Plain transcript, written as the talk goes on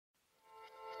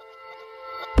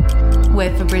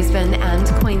We're for Brisbane and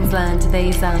Queensland.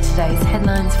 These are today's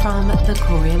headlines from the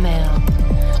Courier Mail.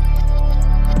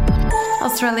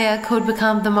 Australia could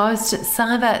become the most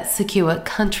cyber-secure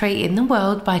country in the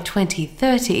world by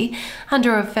 2030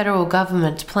 under a federal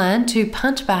government plan to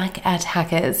punch back at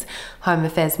hackers. Home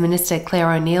Affairs Minister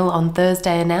Claire O'Neil on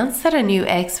Thursday announced that a new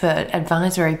expert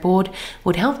advisory board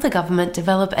would help the government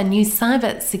develop a new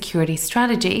cyber-security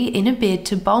strategy in a bid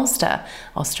to bolster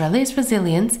Australia's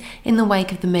resilience in the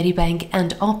wake of the Medibank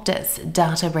and Optus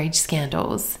data breach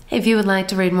scandals. If you would like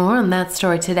to read more on that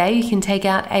story today, you can take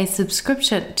out a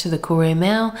subscription to the Courier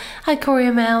Mail at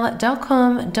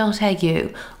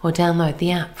couriermail.com.au or download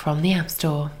the app from the App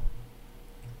Store.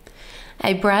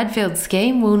 A Bradfield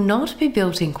scheme will not be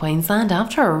built in Queensland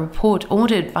after a report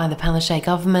ordered by the Palaszczuk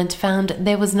government found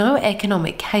there was no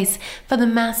economic case for the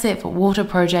massive water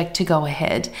project to go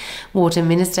ahead. Water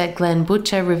Minister Glenn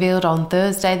Butcher revealed on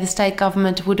Thursday the state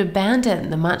government would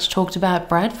abandon the much talked about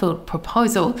Bradfield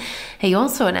proposal. He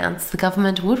also announced the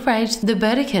government would raise the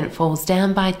Burdekin Falls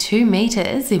Dam by 2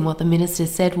 metres in what the minister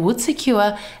said would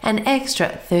secure an extra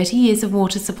 30 years of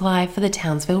water supply for the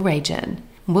Townsville region.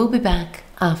 We'll be back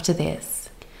after this.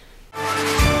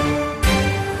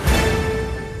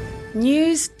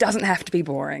 News doesn't have to be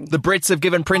boring. The Brits have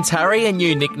given Prince Harry a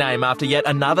new nickname after yet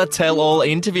another tell-all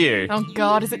interview. Oh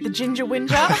God, is it the Ginger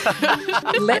Whinger?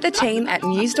 Let the team at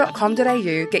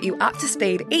news.com.au get you up to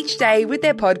speed each day with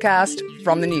their podcast,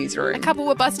 From the Newsroom. A couple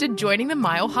were busted joining the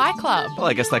Mile High Club. Well,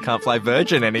 I guess they can't play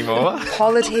Virgin anymore.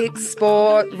 Politics,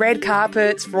 sport, red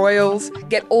carpets, royals.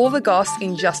 Get all the goss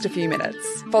in just a few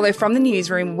minutes. Follow From the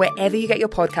Newsroom wherever you get your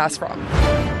podcast from.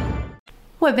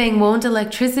 We're being warned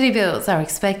electricity bills are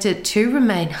expected to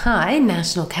remain high.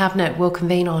 National Cabinet will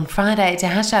convene on Friday to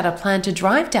hash out a plan to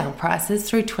drive down prices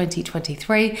through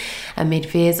 2023 amid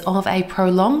fears of a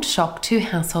prolonged shock to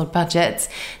household budgets.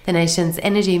 The nation's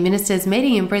energy ministers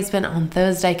meeting in Brisbane on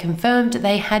Thursday confirmed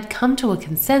they had come to a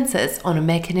consensus on a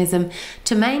mechanism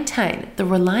to maintain the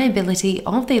reliability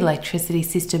of the electricity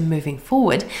system moving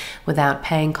forward without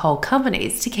paying coal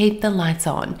companies to keep the lights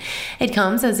on. It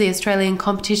comes as the Australian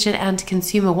Competition and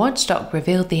Consumer Watchdog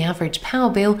revealed the average power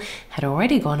bill had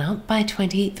already gone up by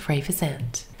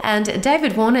 23%. And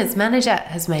David Warner's manager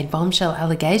has made bombshell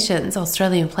allegations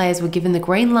Australian players were given the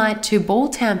green light to ball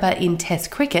tamper in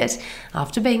Test cricket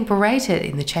after being berated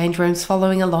in the change rooms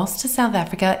following a loss to South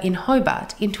Africa in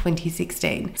Hobart in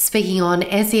 2016. Speaking on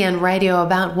SEN Radio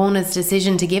about Warner's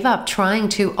decision to give up trying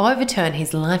to overturn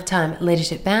his lifetime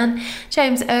leadership ban,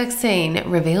 James Erskine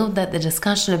revealed that the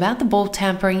discussion about the ball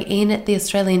tampering in the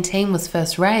Australian team was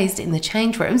first raised in the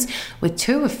change rooms with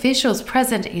 2 officials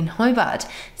present in Hobart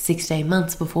 16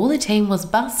 months before the team was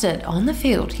busted on the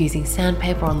field using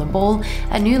sandpaper on the ball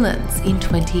at Newlands in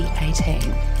 2018.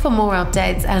 For more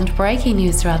updates and breaking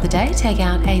news throughout the day, take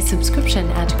out a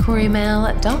subscription at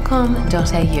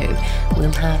couriermail.com.au.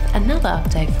 We'll have another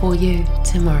update for you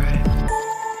tomorrow.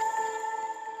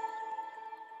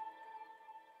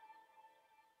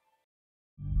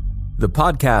 The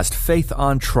podcast Faith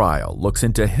on Trial looks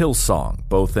into Hillsong,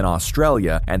 both in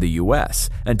Australia and the US,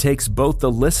 and takes both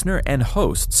the listener and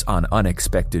hosts on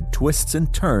unexpected twists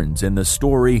and turns in the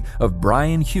story of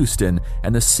Brian Houston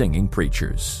and the Singing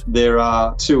Preachers. There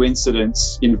are 2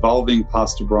 incidents involving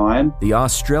Pastor Brian. The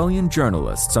Australian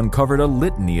journalists uncovered a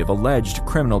litany of alleged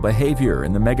criminal behavior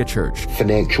in the megachurch.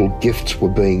 Financial gifts were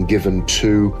being given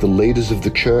to the leaders of the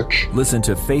church. Listen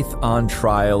to Faith on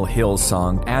Trial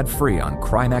Hillsong ad-free on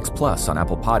Crimex Plus on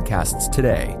Apple Podcasts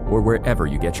today or wherever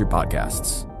you get your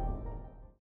podcasts.